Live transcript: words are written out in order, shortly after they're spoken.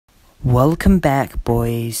Welcome back,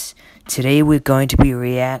 boys. Today we're going to be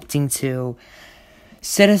reacting to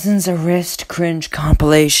Citizens Arrest Cringe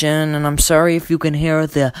Compilation, and I'm sorry if you can hear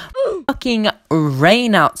the fucking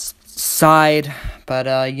rain outside,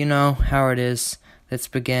 but you know how it is. Let's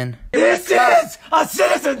begin. This is a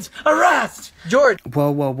citizen's arrest! George!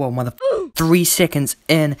 Whoa, mother... 3 seconds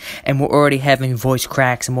in, and we're already having voice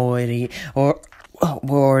cracks, and we're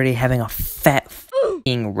already having a fat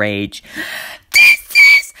f***ing rage.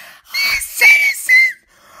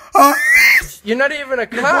 You're not even a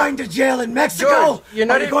cop. You're going to jail in Mexico. George, you're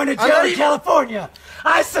not even going to jail in California.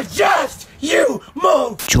 I suggest you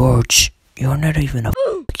move. George, you're not even a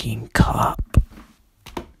fucking cop.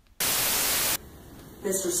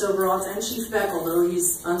 Mr. Soberoff and Chief Beck, although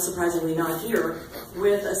he's unsurprisingly not here,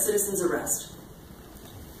 with a citizen's arrest.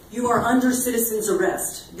 You are under citizen's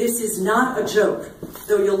arrest. This is not a joke,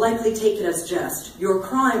 though you'll likely take it as jest. Your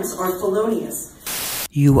crimes are felonious.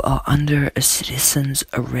 You are under a citizen's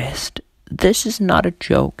arrest. This is not a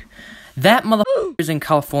joke. That motherfucker is in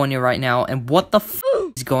California right now, and what the f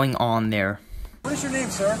is going on there? What is your name,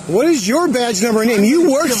 sir? What is your badge number and name? You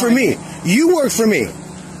work for me. You work for me.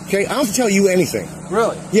 Okay, I don't have to tell you anything.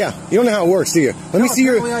 Really? Yeah, you don't know how it works, do you? Let me see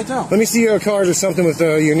your. I don't. Let me see your card or something with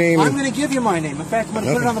your name. I'm going to give you my name. In fact, I'm going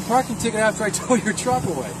to put it on the parking ticket after I tow your truck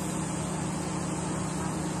away.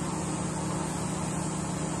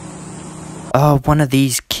 One of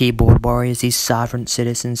these keyboard warriors, these sovereign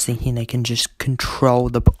citizens thinking they can just control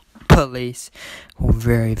the police. Well,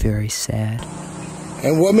 very, very sad.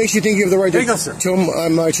 And what makes you think you have the right to tow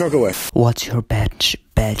my truck away? What's your badge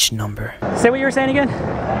number? Say what you were saying again?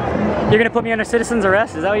 You're gonna put me under citizen's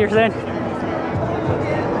arrest? Is that what you're saying?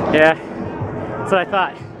 Yeah, that's what I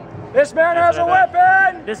thought. This man has a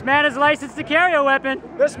weapon! This man is licensed to carry a weapon.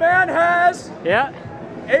 This man has a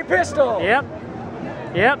pistol.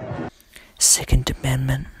 Yep. Second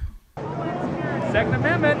Amendment. Second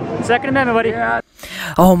Amendment. Second Amendment, buddy. Yeah.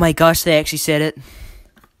 Oh my gosh, they actually said it.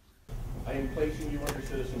 I am placing you under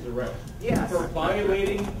citizen's arrest. Yes. For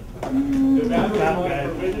violating the battery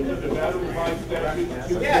provisions of the battery revised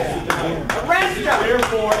statute. Yes. Arrest him.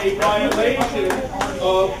 Therefore, a violation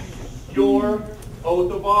of your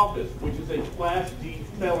oath of office, which is a Class D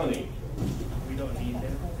felony. We don't need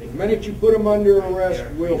that. The minute you put them under arrest,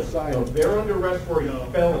 we'll sign them. They're under arrest for a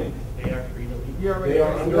felony. They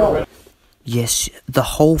are under arrest. Yes, the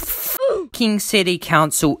whole fucking city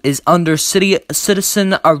council is under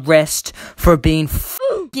citizen arrest for being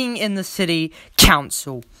fucking in the city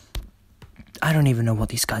council. I don't even know what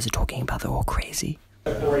these guys are talking about. They're all crazy.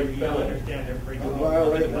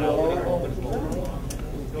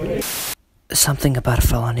 Something about a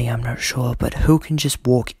felony, I'm not sure, but who can just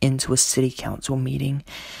walk into a city council meeting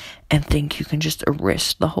and think you can just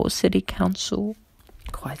arrest the whole city council?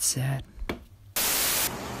 Quite sad.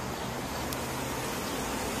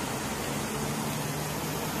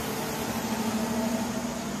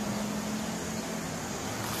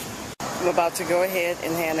 I'm about to go ahead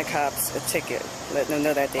and hand the cops a ticket, letting them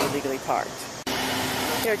know that they illegally parked.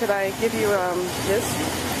 Here, could I give you this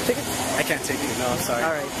ticket? I can't take it. No, I'm sorry.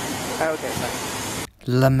 All right. Okay.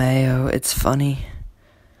 LeMayo, it's funny.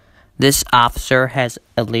 This officer has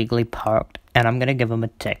illegally parked, and I'm gonna give him a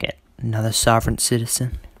ticket. Another sovereign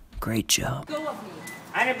citizen. Great job.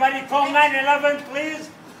 Anybody call 911, please?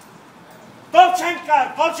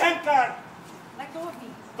 Golchenko! Golchenko! Let go of me.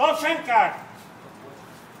 Golchenko!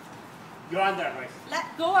 You're under arrest.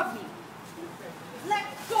 Let go of me. Let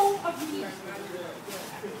go of me.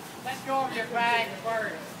 Let go of your bag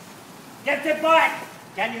first. Get the bag!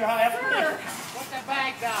 Can you help me? Put the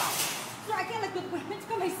bag down. Sir, I can't let go. It's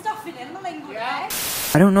got my stuff in it. I'm not letting go of that.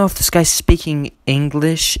 I don't know if this guy's speaking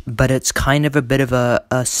English, but it's kind of a bit of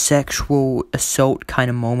a sexual assault kind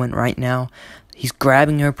of moment right now. He's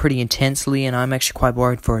grabbing her pretty intensely, and I'm actually quite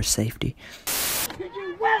worried for her safety.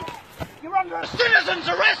 You're under a citizen's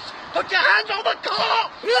arrest! Put your hands on the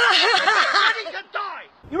car! Ready to die!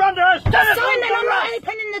 You're under a citizen's arrest!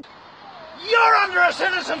 You're under a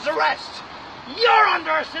citizen's arrest! You're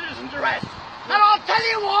under a citizen's arrest! And I'll tell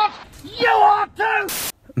you what! You are too!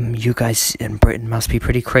 You guys in Britain must be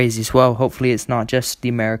pretty crazy as well. Hopefully it's not just the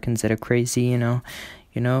Americans that are crazy, you know.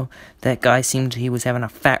 That guy seemed he was having a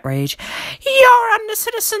fat rage. You're under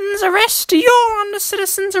citizen's arrest! You're under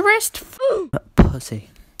citizen's arrest! Pussy.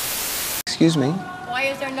 Excuse me? Why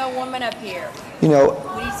is there no woman up here? You know...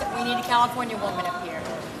 We need a California woman up here.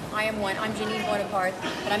 I am one. I'm Janine Bonaparte.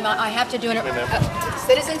 But I have to do a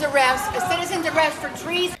citizen's arrest. A citizen's arrest for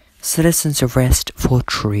treason. Citizen's arrest for for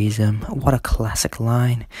treason. What a classic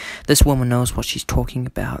line. This woman knows what she's talking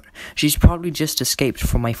about. She's probably just escaped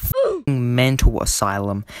from a f***ing mental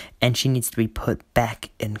asylum, and she needs to be put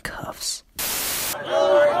back in cuffs.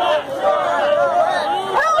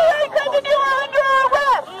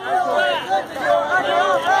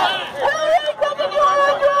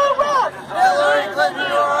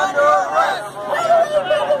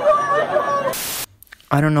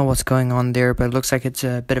 I don't know what's going on there, but it looks like it's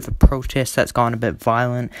a bit of a protest that's gone a bit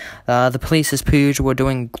violent. The police, as per usual, were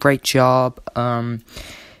doing a great job.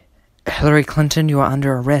 Hillary Clinton, you are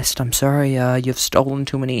under arrest. I'm sorry, you've stolen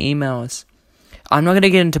too many emails. I'm not going to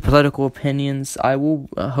get into political opinions. I will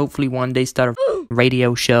hopefully one day start a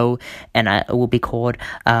radio show, and it will be called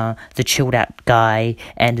The Chilled Out Guy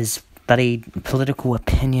and His Bloody Political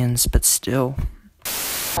Opinions, but still.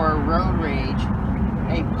 For road rage,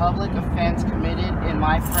 a public offense committed in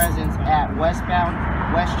my presence at westbound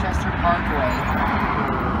Westchester Parkway,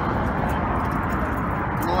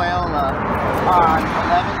 Loyola, on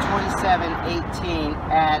 11/27/18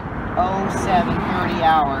 at 07:30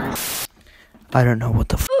 hours. I don't know what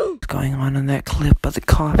the f*** is going on in that clip, but the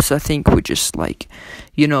cops, I think, were just like,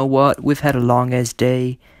 you know what, we've had a long-ass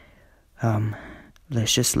day.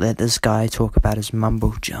 Let's just let this guy talk about his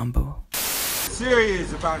mumbo-jumbo.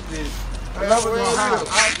 Serious about this.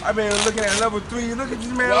 I've been looking at level 3. Look at this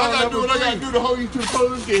man. Well, I gotta do what I gotta do to hold you to the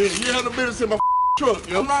police gate. You had no business in my truck,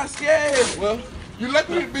 yo. I'm not scared. Well, you let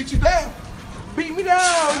me beat you down. Beat me down.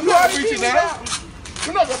 I'm not gonna beat you down.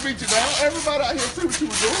 I'm not gonna beat you down. Everybody out here see what you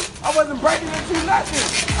were doing. I wasn't breaking into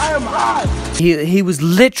nothing. I am hot. He was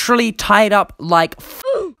literally tied up like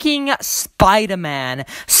fucking Spider-Man.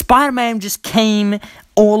 Spider-Man just came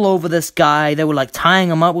all over this guy. They were like tying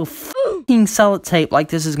him up with fucking sellotape tape like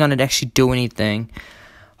this is gonna actually do anything.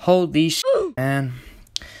 Holy shit, man.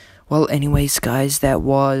 Well, anyways, guys, that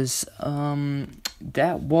was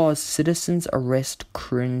Citizens Arrest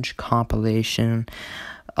Cringe Compilation.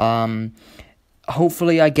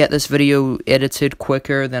 Hopefully I get this video edited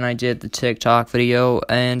quicker than I did the TikTok video,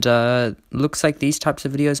 and looks like these types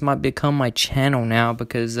of videos might become my channel now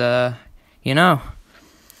because, you know,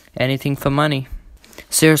 anything for money.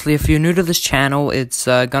 Seriously, if you're new to this channel, it's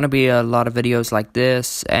gonna be a lot of videos like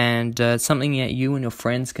this, and something that you and your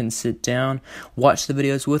friends can sit down, watch the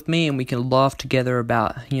videos with me, and we can laugh together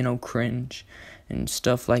about, you know, cringe and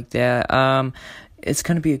stuff like that. It's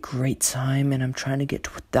gonna be a great time, and I'm trying to get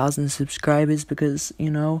to 1,000 subscribers because,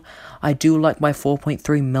 you know, I do like my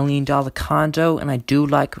 $4.3 million condo, and I do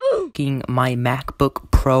like my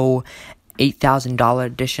MacBook Pro $8,000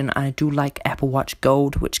 edition. I do like Apple Watch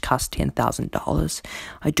Gold, which costs $10,000.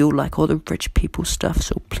 I do like all the rich people stuff,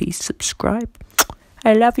 so please subscribe.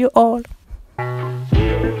 I love you all.